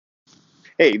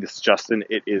Hey, this is Justin.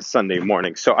 It is Sunday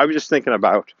morning. So I was just thinking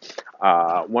about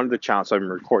one of the challenges.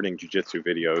 I'm recording jujitsu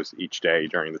videos each day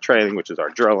during the training, which is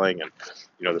our drilling and,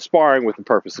 the sparring, with the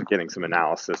purpose of getting some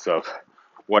analysis of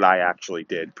what I actually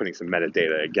did, putting some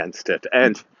metadata against it.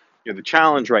 And, the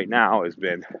challenge right now has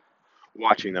been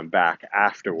watching them back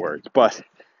afterwards. But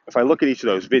if I look at each of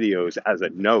those videos as a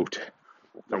note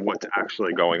on what's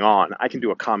actually going on, I can do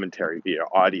a commentary via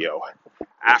audio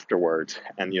afterwards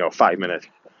and, 5 minute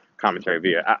commentary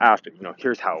via after,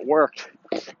 here's how it worked,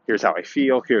 here's how I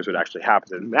feel, here's what actually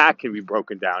happened. And that can be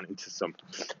broken down into some,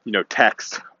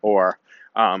 text, or,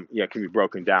 can be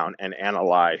broken down and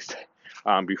analyzed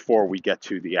before we get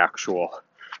to the actual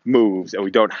moves, and we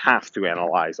don't have to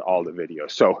analyze all the videos.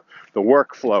 So the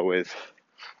workflow is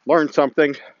learn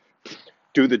something,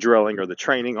 do the drilling or the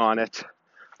training on it,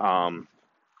 and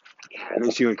then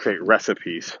you can create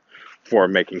recipes for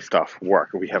making stuff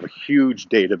work. We have a huge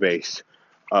database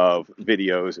of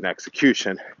videos and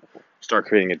execution. Start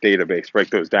creating a database, break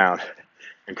those down,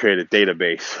 and create a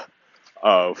database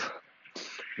of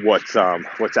what's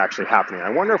actually happening. I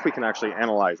wonder if we can actually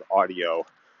analyze audio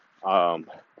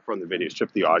from the video,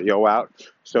 strip the audio out,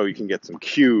 so you can get some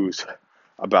cues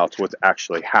about what's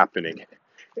actually happening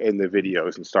in the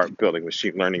videos, and start building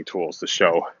machine learning tools to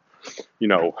show,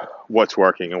 what's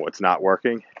working and what's not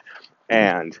working,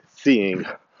 and seeing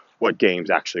what games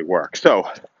actually work.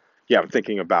 So, I'm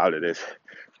thinking about it as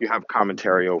you have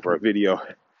commentary over a video,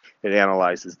 it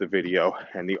analyzes the video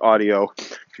and the audio.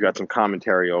 You got some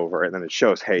commentary over, and then it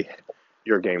shows, hey,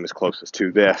 your game is closest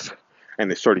to this, and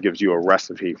it sort of gives you a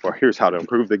recipe for here's how to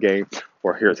improve the game,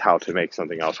 or here's how to make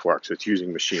something else work. So it's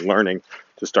using machine learning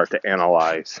to start to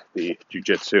analyze the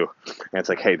jiu-jitsu, and it's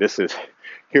like, hey,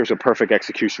 here's what perfect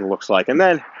execution looks like. And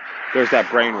then there's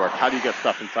that brain work. How do you get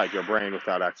stuff inside your brain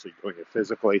without actually doing it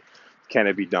physically? Can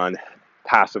it be done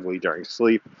passively during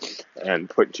sleep and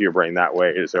put into your brain that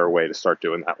way? Is there a way to start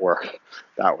doing that work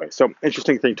that way? So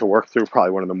interesting thing to work through,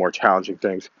 probably one of the more challenging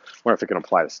things. I wonder if it can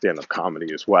apply to stand-up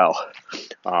comedy as well.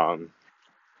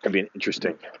 It'd be an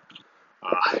interesting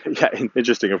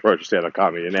interesting approach to stand-up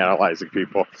comedy, and analyzing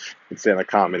people in stand-up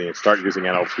comedy, and start using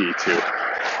NLP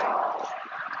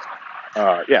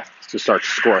to start to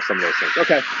score some of those things.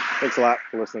 Okay, thanks a lot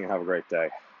for listening, and have a great day.